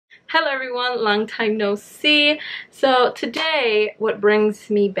Hello everyone, long time no see. So today what brings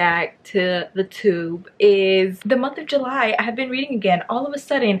me back to the tube is the month of July. I have been reading again. All of a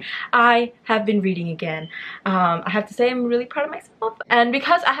sudden I have been reading again. I have to say I'm really proud of myself, and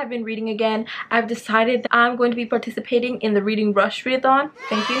because I have been reading again, I've decided that I'm going to be participating in the Reading Rush read-a-thon.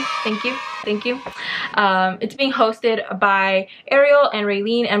 Thank you. It's being hosted by Ariel and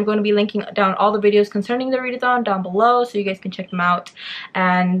Raylene. I'm going to be linking down all the videos concerning the read-a-thon down below so you guys can check them out.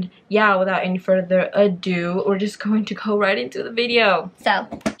 And yeah, without any further ado, we're just going to go right into the video. So,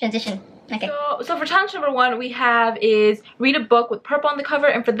 transition. Okay. So for challenge number 1, we have is read a book with purple on the cover,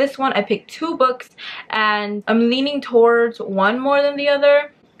 and for this one I picked 2 books and I'm leaning towards one more than the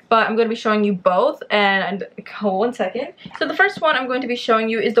other, but I'm going to be showing you both. And hold 1 second. So the first one I'm going to be showing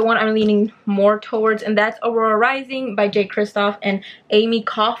you is the one I'm leaning more towards, and that's Aurora Rising by Jay Kristoff and Amy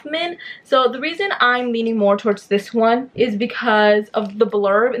Kaufman. So the reason I'm leaning more towards this one is because of the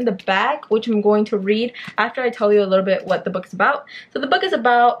blurb in the back, which I'm going to read after I tell you a little bit what the book's about. So the book is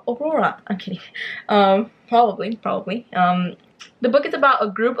about Aurora. I'm kidding. Probably. The book is about a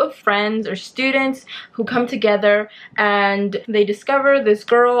group of friends or students who come together and they discover this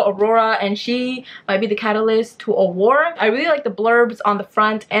girl, Aurora, and she might be the catalyst to a war. I really like the blurbs on the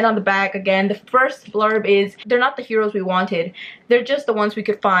front and on the back. Again, the first blurb is, "They're not the heroes we wanted. They're just the ones we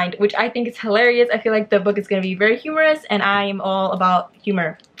could find," which I think is hilarious. I feel like the book is going to be very humorous, and I am all about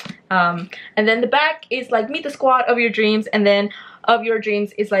humor. And then the back is like, "Meet the squad of your dreams," and then of your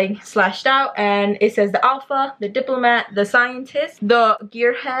dreams is like slashed out, and it says the alpha, the diplomat, the scientist, the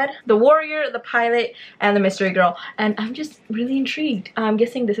gearhead, the warrior, the pilot, and the mystery girl. And I'm just really intrigued. I'm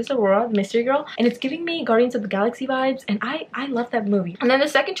guessing this is Aurora, the mystery girl, and it's giving me Guardians of the Galaxy vibes, and I love that movie. And then the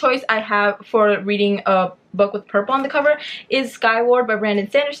second choice I have for reading a book with purple on the cover is Skyward by Brandon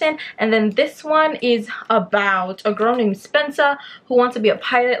Sanderson, and then this one is about a girl named Spencer who wants to be a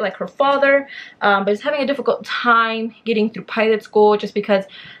pilot like her father, but is having a difficult time getting through pilot school just because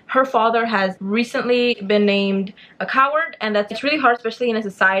her father has recently been named a coward, and it's really hard, especially in a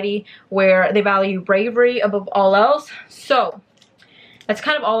society where they value bravery above all else. So that's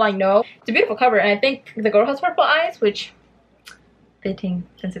kind of all I know. It's a beautiful cover, and I think the girl has purple eyes, which fitting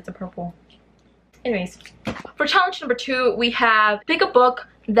since it's a purple. Anyways, for challenge number 2, we have pick a book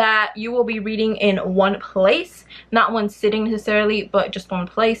that you will be reading in one place, not one sitting necessarily, but just one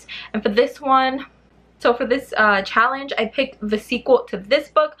place. And for this one, so for this challenge, I picked the sequel to this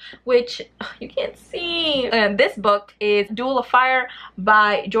book, which you can't see. This book is Duel of Fire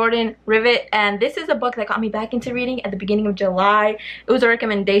by Jordan Rivet, and this is a book that got me back into reading at the beginning of July. It was a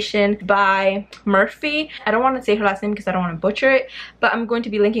recommendation by Murphy. I don't want to say her last name because I don't want to butcher it, but I'm going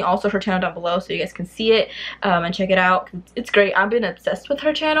to be linking also her channel down below so you guys can see it and check it out. It's great. I've been obsessed with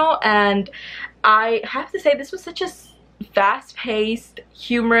her channel, and I have to say this was such a fast-paced,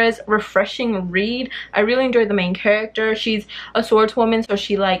 humorous, refreshing read. I really enjoyed the main character. She's a swordswoman, so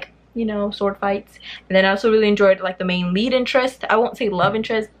she, like, you know, sword fights. And then I also really enjoyed like the main lead interest. I won't say love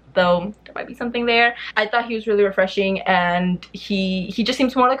interest, though there might be something there. I thought he was really refreshing, and he just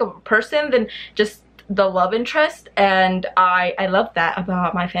seems more like a person than just the love interest, and I love that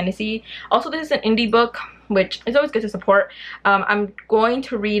about my fantasy. Also, this is an indie book, which is always good to support. I'm going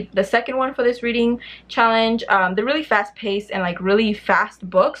to read the second one for this reading challenge. They're really fast-paced and like really fast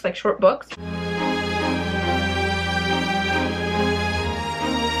books, like short books.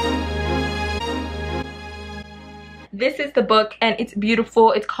 This is the book, and it's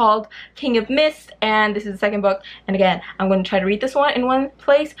beautiful. It's called King of Mist, and this is the second book. And again, I'm going to try to read this one in one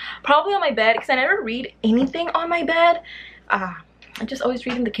place, probably on my bed, because I never read anything on my bed. I just always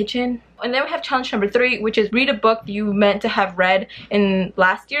read in the kitchen. And then we have challenge number 3, which is read a book you meant to have read in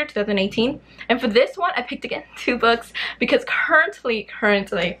last year, 2018. And for this one, I picked again 2 books because currently,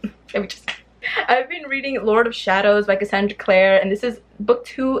 let me just... I've been reading Lord of Shadows by Cassandra Clare, and this is book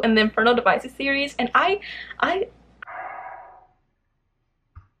 2 in the Infernal Devices series, and I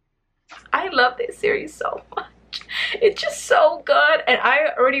love this series so much. It's just so good, and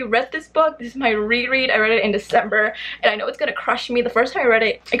I already read this book. This is my reread. I read it in December, and I know it's gonna crush me. The first time I read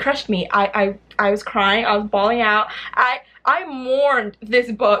it, it crushed me. I was crying. I was bawling out. I mourned this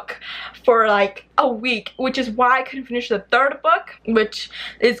book for like a week, which is why I couldn't finish the third book, which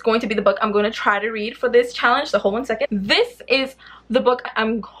is going to be the book I'm going to try to read for this challenge. So hold 1 second. This is the book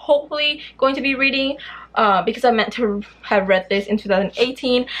I'm hopefully going to be reading because I meant to have read this in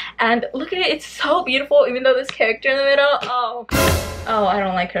 2018. And look at it, it's so beautiful, even though this character in the middle, oh, I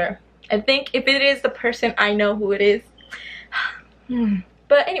don't like her. I think if it is the person, I know who it is.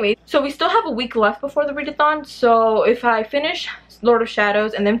 But anyway, so we still have a week left before the read-a-thon, so if I finish Lord of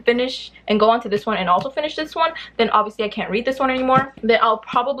Shadows and then finish and go on to this one and also finish this one, then obviously I can't read this one anymore. Then I'll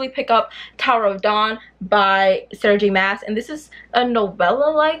probably pick up Tower of Dawn by Sarah J Maas, and this is a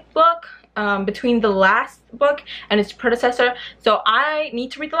novella-like book between the last book and its predecessor. So I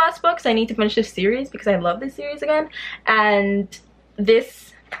need to read the last book, so I need to finish this series because I love this series again, and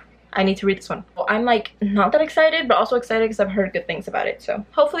this I need to read this one. Well, I'm like not that excited, but also excited because I've heard good things about it. So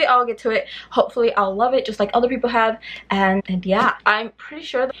hopefully I'll get to it. Hopefully I'll love it just like other people have. And yeah, I'm pretty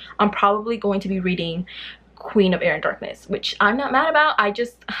sure that I'm probably going to be reading Queen of Air and Darkness, which I'm not mad about.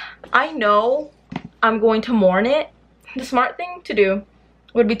 I know I'm going to mourn it. The smart thing to do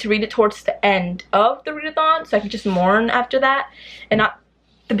would be to read it towards the end of the read-a-thon, so I can just mourn after that and not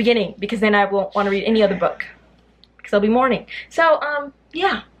the beginning, because then I won't want to read any other book because I'll be mourning. So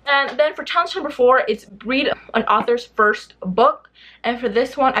yeah. And then for challenge number 4, it's read an author's first book. And for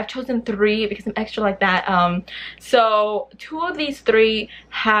this one, I've chosen 3 because I'm extra like that. So 2 of these 3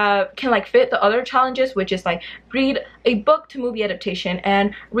 can like fit the other challenges, which is like read a book to movie adaptation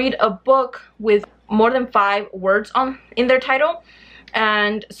and read a book with more than 5 words in their title.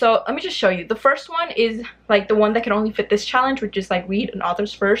 And so let me just show you. The first one is like the one that can only fit this challenge, which is like read an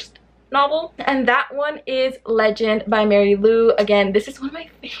author's first novel, and that one is Legend by Mary Lou. Again, this is one of my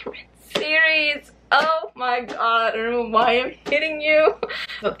favorite series. Oh my god, I don't know why I'm hitting you.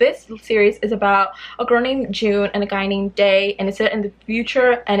 So this series is about a girl named June and a guy named Day, and it's set in the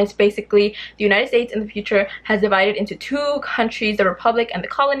future, and it's basically the United States in the future has divided into 2 countries, the Republic and the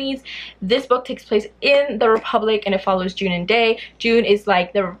colonies. This book takes place in the Republic and it follows June and Day. June is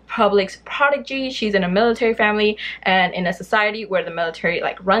like the Republic's prodigy. She's in a military family and in a society where the military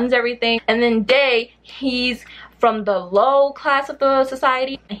like runs everything. And then Day, he's from the low class of the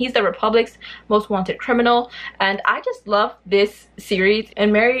society. He's the Republic's most wanted criminal, and I just love this series.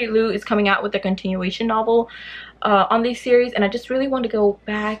 And Mary Lou is coming out with a continuation novel on this series, and I just really want to go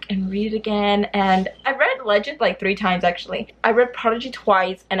back and read it again. And I've read Legend like 3 times actually. I read Prodigy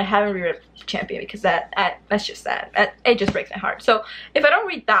twice, and I haven't reread Champion because that's just sad. It just breaks my heart. So if I don't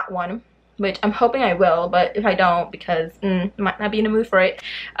read that one, which I'm hoping I will, but if I don't, because I might not be in the mood for it,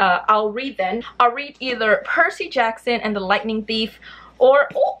 I'll read either Percy Jackson and the Lightning Thief or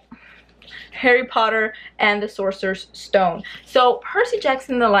Harry Potter and the Sorcerer's Stone. So Percy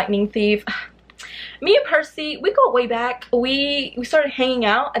Jackson and the Lightning Thief, me and Percy, we go way back. We started hanging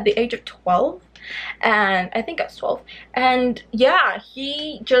out at the age of 12, and I think I was 12, and yeah,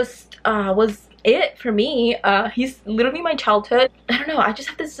 he just was it for me. He's literally my childhood. I don't know, I just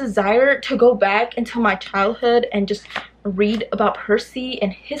have this desire to go back into my childhood and just read about Percy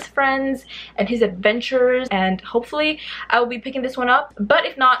and his friends and his adventures, and hopefully I will be picking this one up. But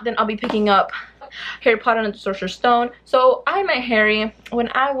if not, then I'll be picking up Harry Potter and the Sorcerer's Stone. So I met Harry when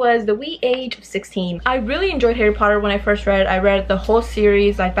I was the wee age of 16. I really enjoyed Harry Potter when I first read it. I read the whole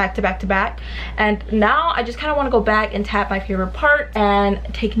series like back to back to back, and now I just kind of want to go back and tap my favorite part and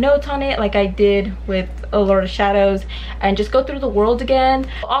take notes on it like I did with Lord of Shadows and just go through the world again.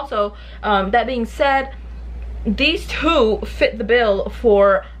 Also, that being said, these 2 fit the bill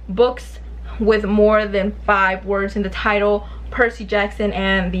for books with more than 5 words in the title. Percy Jackson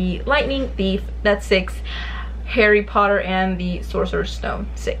and the Lightning Thief, that's 6. Harry Potter and the Sorcerer's Stone,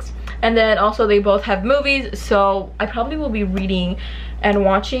 6. And then also they both have movies, so I probably will be reading and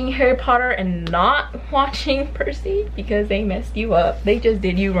watching Harry Potter and not watching Percy because they messed you up. They just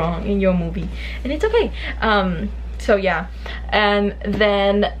did you wrong in your movie, and it's okay. So yeah, and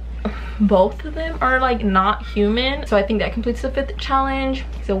then both of them are like not human, so I think that completes the 5th challenge.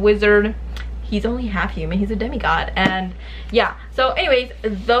 He's a wizard. He's only half human. He's a demigod. And yeah, so anyways,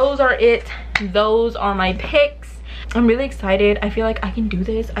 those are it. Those are my picks. I'm really excited. I feel like I can do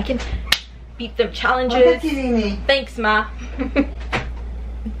this. I can beat them challenges. Thanks, Ma.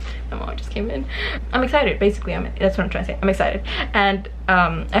 My mom just came in. I'm excited, basically. That's what I'm trying to say. I'm excited, and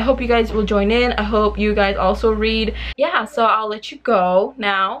I hope you guys will join in. I hope you guys also read. Yeah, so I'll let you go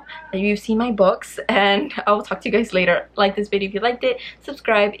now that you've seen my books, and I will talk to you guys later. Like this video if you liked it,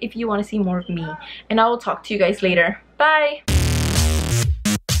 subscribe if you want to see more of me, and I will talk to you guys later. Bye.